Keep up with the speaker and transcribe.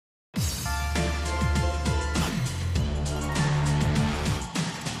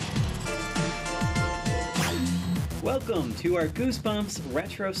Welcome to our Goosebumps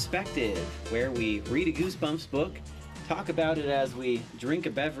retrospective, where we read a Goosebumps book, talk about it as we drink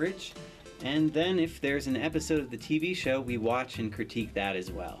a beverage, and then if there's an episode of the TV show, we watch and critique that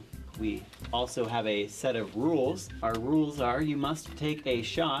as well. We also have a set of rules. Our rules are you must take a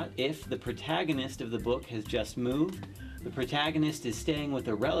shot if the protagonist of the book has just moved, the protagonist is staying with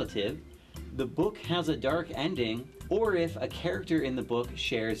a relative, the book has a dark ending, or if a character in the book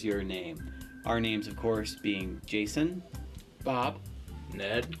shares your name. Our names, of course, being Jason, Bob,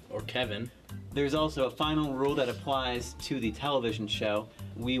 Ned, or Kevin. There's also a final rule that applies to the television show.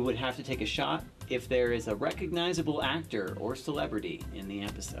 We would have to take a shot if there is a recognizable actor or celebrity in the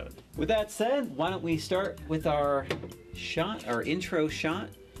episode. With that said, why don't we start with our shot, our intro shot,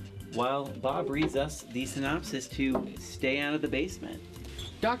 while Bob reads us the synopsis to Stay Out of the Basement.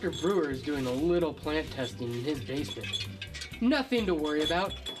 Dr. Brewer is doing a little plant testing in his basement. Nothing to worry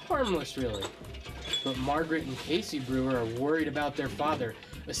about, harmless really. But Margaret and Casey Brewer are worried about their father,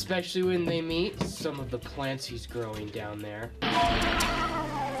 especially when they meet some of the plants he's growing down there.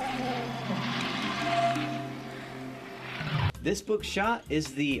 This book's shot is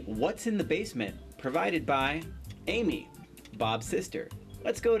the What's in the Basement, provided by Amy, Bob's sister.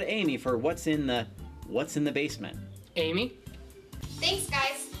 Let's go to Amy for What's in the Basement. Amy? Thanks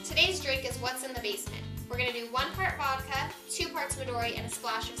guys. Today's drink is What's in the Basement. We're going to do 1 part vodka, 2 parts Midori, and a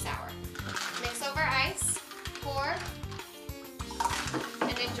splash of sour. Mix over ice, pour,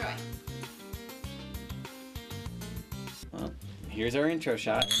 and enjoy. Well, here's our intro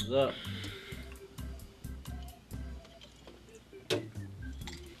shot. What's up?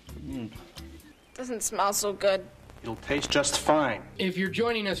 Doesn't smell so good. It'll taste just fine. If you're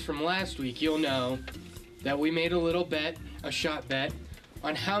joining us from last week, you'll know that we made a little bet, a shot bet,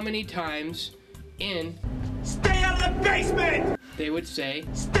 on how many times in Stay out of the basement! they would say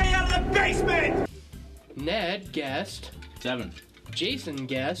Stay out of the basement! Ned guessed, 7. Jason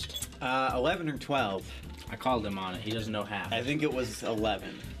guessed, 11 or 12. I called him on it. He doesn't know half. I think it was 11.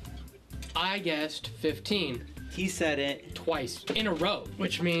 I guessed 15. He said it. Twice in a row,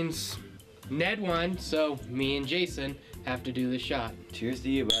 which means Ned won, so me and Jason have to do the shot. Cheers to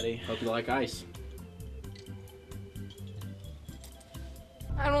you, buddy. Hope you like ice.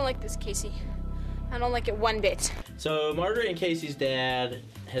 I don't like this, Casey. I don't like it one bit. So Margaret and Casey's dad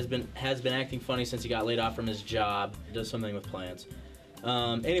has been acting funny since he got laid off from his job. He does something with plants.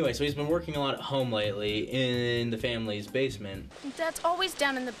 Anyway, so he's been working a lot at home lately in the family's basement. Dad's always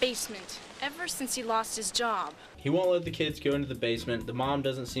down in the basement, ever since he lost his job. He won't let the kids go into the basement. The mom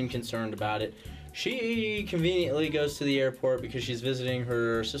doesn't seem concerned about it. She conveniently goes to the airport because she's visiting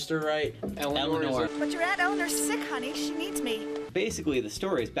her sister, right? Eleanor. But your Aunt Eleanor's sick, honey. She needs me. Basically, the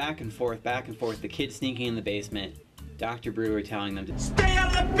story is back and forth, the kids sneaking in the basement, Dr. Brewer telling them to Stay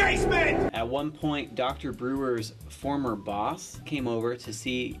out of the basement! At one point, Dr. Brewer's former boss came over to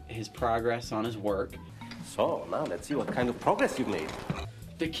see his progress on his work. So, now let's see what kind of progress you've made.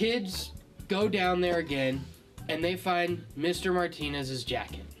 The kids go down there again, and they find Mr. Martinez's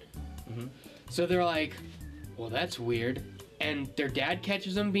jacket. So they're like, well, that's weird. And their dad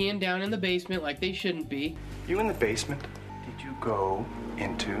catches them being down in the basement like they shouldn't be. You in the basement? Did you go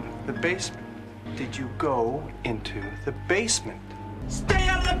into the basement? Did you go into the basement? Stay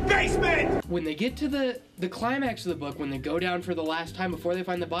out of the basement! When they get to the climax of the book, when they go down for the last time before they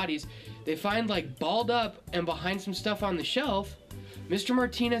find the bodies, they find, like, balled up and behind some stuff on the shelf, Mr.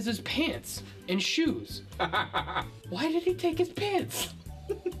 Martinez's pants and shoes. Why did he take his pants?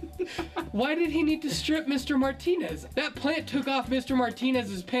 Why did he need to strip Mr. Martinez? That plant took off Mr.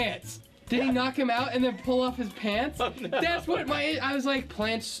 Martinez's pants. Did he knock him out and then pull off his pants? Oh, no. That's what I was like,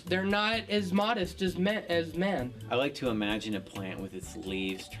 plants, they're not as modest as men. I like to imagine a plant with its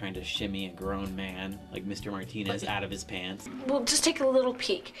leaves trying to shimmy a grown man, like Mr. Martinez, out of his pants. We'll just take a little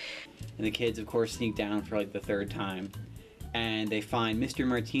peek. And the kids, of course, sneak down for like the 3rd time, and they find Mr.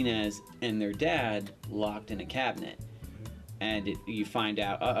 Martinez and their dad locked in a cabinet. And you find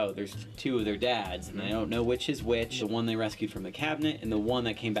out, there's 2 of their dads, and they don't know which is which. The one they rescued from the cabinet and the one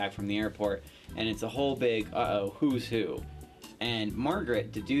that came back from the airport. And it's a whole big, who's who. And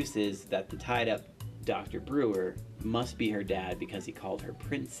Margaret deduces that the tied-up Dr. Brewer must be her dad because he called her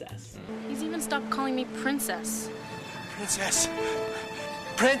princess. He's even stopped calling me princess. Princess!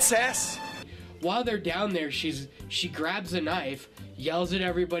 Princess! While they're down there, she grabs a knife, yells at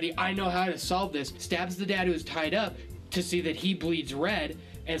everybody, I know how to solve this, stabs the dad who's tied up, to see that he bleeds red,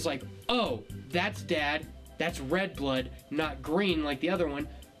 and it's like, oh, that's dad, that's red blood, not green like the other one.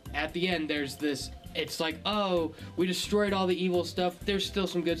 At the end, there's this, it's like, oh, we destroyed all the evil stuff, there's still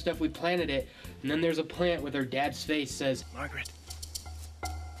some good stuff, we planted it, and then there's a plant with her dad's face says, Margaret,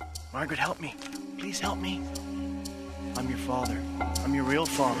 help me. Please help me. I'm your father. I'm your real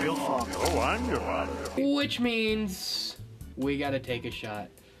father. Oh, I'm your father. Which means we gotta take a shot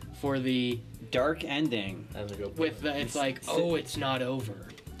for the Dark ending. with the. It's like, oh, it's not over.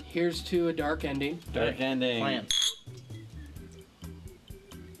 Here's to a dark ending. Dark ending. Plants.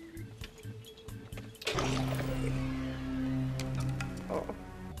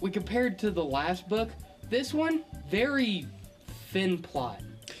 We compared to the last book. This one, very thin plot.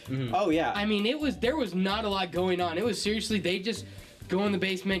 Oh yeah. I mean, there was not a lot going on. It was seriously, they just go in the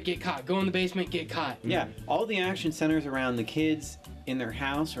basement, get caught. Go in the basement, get caught. Yeah, all the action centers around the kids in their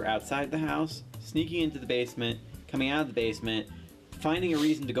house or outside the house, sneaking into the basement, coming out of the basement, finding a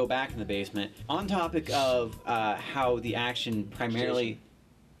reason to go back in the basement. On topic of how the action primarily...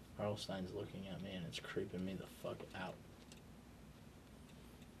 Arlstein's looking at me and it's creeping me the fuck out.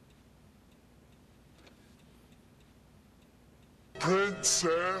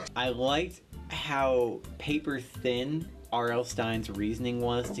 Princess. I liked how paper thin R.L. Stein's reasoning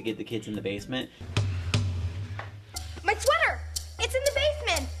was to get the kids in the basement. My sweater! It's in the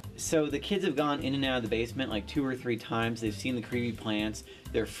basement! So the kids have gone in and out of the basement like 2 or 3 times. They've seen the creepy plants.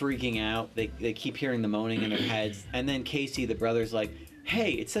 They're freaking out. They keep hearing the moaning in their heads. And then Casey, the brother's like,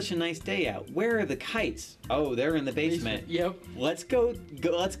 hey, it's such a nice day out. Where are the kites? Oh, they're in the basement. Yep. Let's go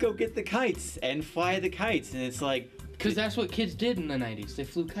get the kites and fly the kites. And it's like... Because that's what kids did in the 90s. They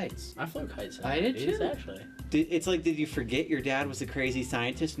flew kites. I flew kites. I did too. Actually. It's like, did you forget your dad was a crazy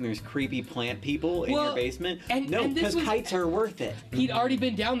scientist and there's creepy plant people in your basement? No, because kites are worth it. He'd already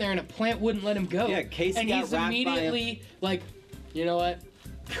been down there and a plant wouldn't let him go. Yeah, Casey and got he's wrapped by immediately like, you know what?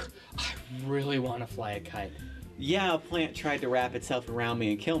 I really want to fly a kite. Yeah, a plant tried to wrap itself around me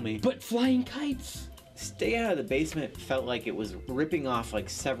and kill me. But flying kites. Stay Out of the Basement felt like it was ripping off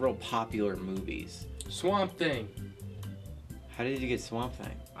like several popular movies. Swamp Thing. How did you get Swamp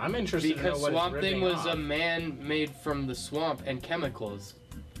Thing? I'm interested because to know what Swamp it's Thing ripping was off. a man made from the swamp and chemicals.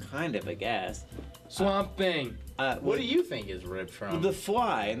 Kind of, I guess. Swamp Thing. What do you think is ripped from? The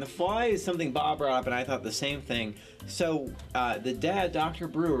Fly. And The Fly is something Bob brought up, and I thought the same thing. So, the dad, Dr.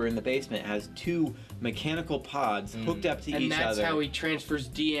 Brewer, in the basement has 2 mechanical pods hooked up to And each that's other. how he transfers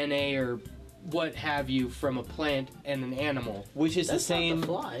DNA or what have you from a plant and an animal. Which is That's the same. not the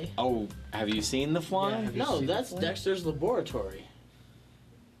Fly. Oh, have you seen The Fly? Yeah, have you No, seen that's The Fly? Dexter's Laboratory.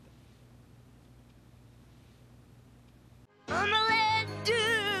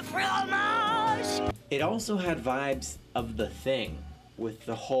 It also had vibes of The Thing, with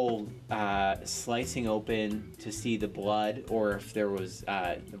the whole slicing open to see the blood, or if there was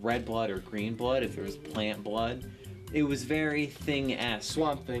red blood or green blood, if there was plant blood. It was very Thing-esque.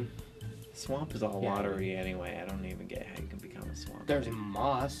 Swamp Thing. Swamp is all Yeah. watery anyway. I don't even get how you can become a swamp. There's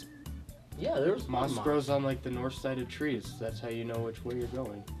moss. Yeah, there's Moss grows on like the north side of trees. That's how you know which way you're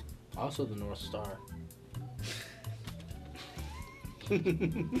going. Also the North Star.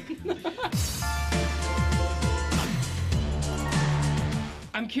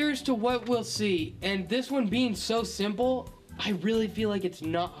 I'm curious to what we'll see, and this one being so simple, I really feel like it's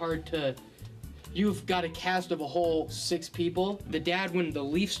not hard to... You've got a cast of a whole 6 people. The dad, when the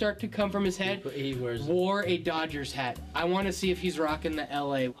leaves start to come from his head, He wears... wore a Dodgers hat. I want to see if he's rocking the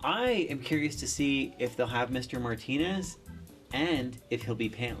LA. I am curious to see if they'll have Mr. Martinez and if he'll be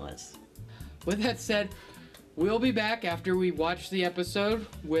pantless. With that said, we'll be back after we watch the episode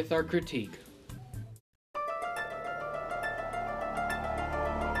with our critique.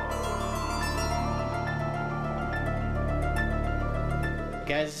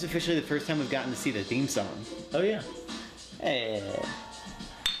 Guys, this is officially the first time we've gotten to see the theme song. Oh, yeah. Hey.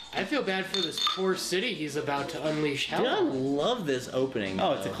 I feel bad for this poor city he's about to unleash hell. Dude, I love this opening.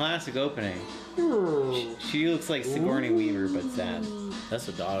 Oh, it's a classic opening. She looks like Sigourney Weaver, but sad. That's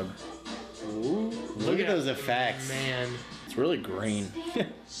a dog. Look at those effects. Man. It's really green.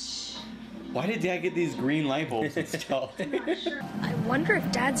 Why did Dad get these green light bulbs installed? I wonder if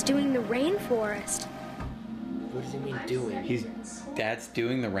Dad's doing the rainforest. What does he mean doing? Dad's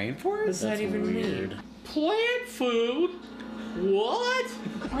doing the rainforest? What does that even weird. mean? Plant food? What?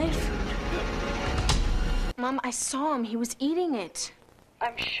 Plant food. Mom, I saw him. He was eating it.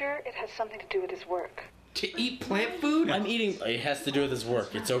 I'm sure it has something to do with his work. To eat plant food? I'm eating... It has to do with his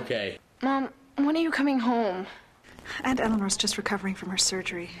work. It's okay. Mom, when are you coming home? Aunt Eleanor's just recovering from her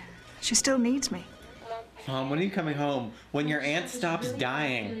surgery. She still needs me. Mom, when are you coming home? When your aunt stops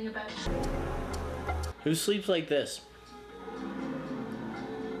dying. Who sleeps like this?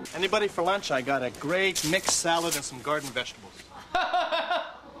 Anybody for lunch? I got a great mixed salad and some garden vegetables.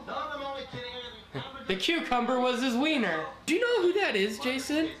 The cucumber was his wiener. Do you know who that is,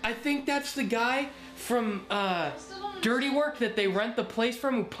 Jason? I think that's the guy from Dirty Work that they rent the place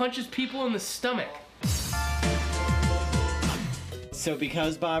from who punches people in the stomach. So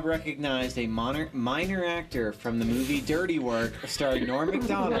because Bob recognized a minor actor from the movie Dirty Work starring Norm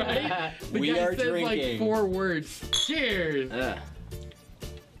Macdonald, Right? The we guy are says drinking. like 4 words. Cheers! I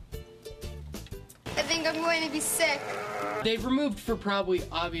think I'm going to be sick. They've removed, for probably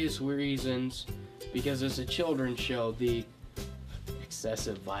obvious reasons, because it's a children's show, the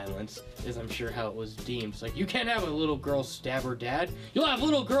excessive violence is, I'm sure, how it was deemed. It's like, you can't have a little girl stab her dad. You'll have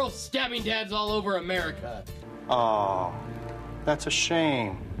little girls stabbing dads all over America. Oh, that's a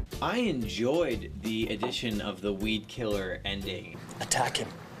shame. I enjoyed the addition of the weed killer ending. Attack him.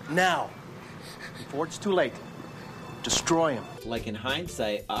 Now. Before it's too late. Destroy him. Like in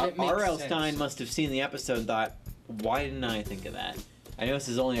hindsight, It makes R.L. sense. Stein must have seen the episode and thought, why didn't I think of that? I know this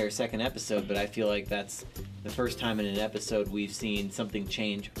is only our second episode, but I feel like that's the first time in an episode we've seen something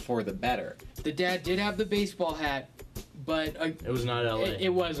change for the better. The dad did have the baseball hat, but It was not LA. it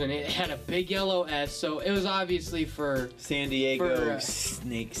wasn't. It had a big yellow S, so it was obviously for... San Diego For,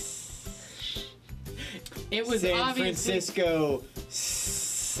 Snakes. It was San obviously... Francisco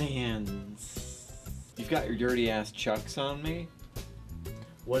Sands. You've got your dirty ass Chucks on me?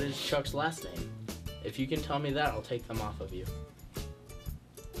 What is Chuck's last name? If you can tell me that, I'll take them off of you.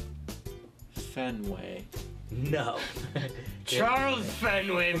 Fenway. No. Charles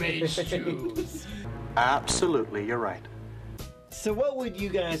Fenway made shoes. Absolutely, you're right. So what would you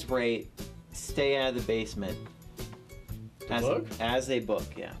guys rate Stay Out of the Basement? book? As a book,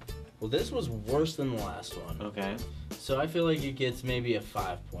 yeah. Well, this was worse than the last one. Okay. So I feel like it gets maybe a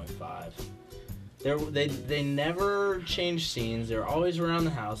 5.5. They never changed scenes. They're always around the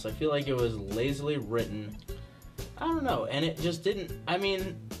house. I feel like it was lazily written. I don't know, and it just didn't. I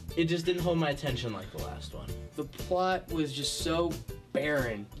mean, it just didn't hold my attention like the last one. The plot was just so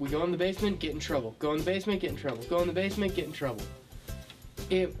barren. We go in the basement, get in trouble. Go in the basement, get in trouble. Go in the basement, get in trouble.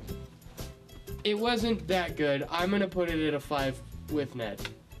 It wasn't that good. I'm gonna put it at a 5 with Ned.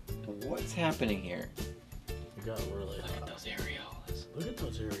 What's happening here? It got really Look hot. at those areolas. Look at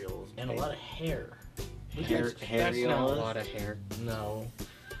those areolas. And a lot of hair. That's not a Areolas? lot of hair. No.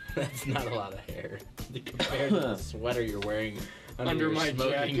 That's not a lot of hair. Compared to the sweater you're wearing under your my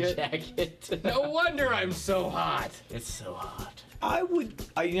smoking jacket. jacket. No wonder I'm so hot. It's so hot. I would,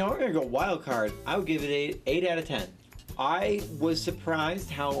 we're gonna go wild card. I would give it 8 out of 10. I was surprised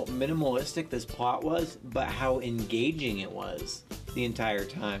how minimalistic this plot was, but how engaging it was the entire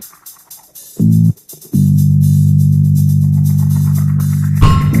time.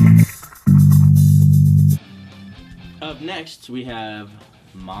 Up next, we have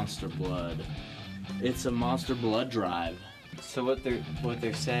Monster Blood. It's a Monster Blood drive. So what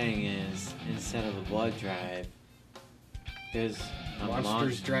they're saying is, instead of a blood drive, there's a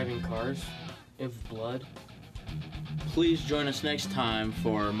Monsters driving cars of blood. Please join us next time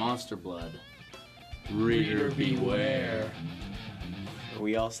for Monster Blood. Reader beware. Are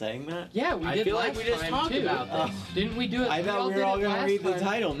we all saying that? Yeah, we I did feel last like we just time, talked too. about this. Didn't we do it? I thought we were all gonna read the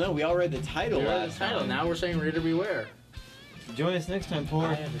title. No, we all read the title We read last the title. time. Now we're saying Reader beware. Join us next time for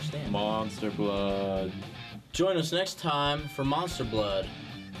I understand. Monster Blood. Join us next time for Monster Blood.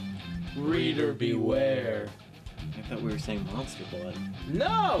 Reader beware. I thought we were saying Monster Blood.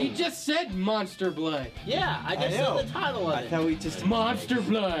 No! He just said Monster Blood. Yeah, I just know. said the title of I it. thought we just Monster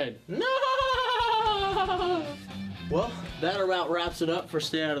Blood. No! Well, that about wraps it up for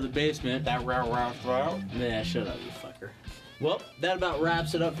Stay Out of the Basement. that row. Nah, shut up, you fucker. Well, that about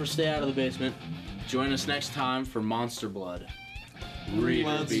wraps it up for Stay Out of the Basement. Join us next time for Monster Blood. Reader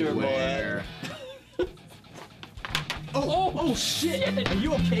Monster beware. Oh shit! Are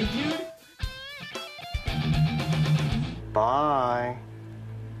you okay, dude? Bye.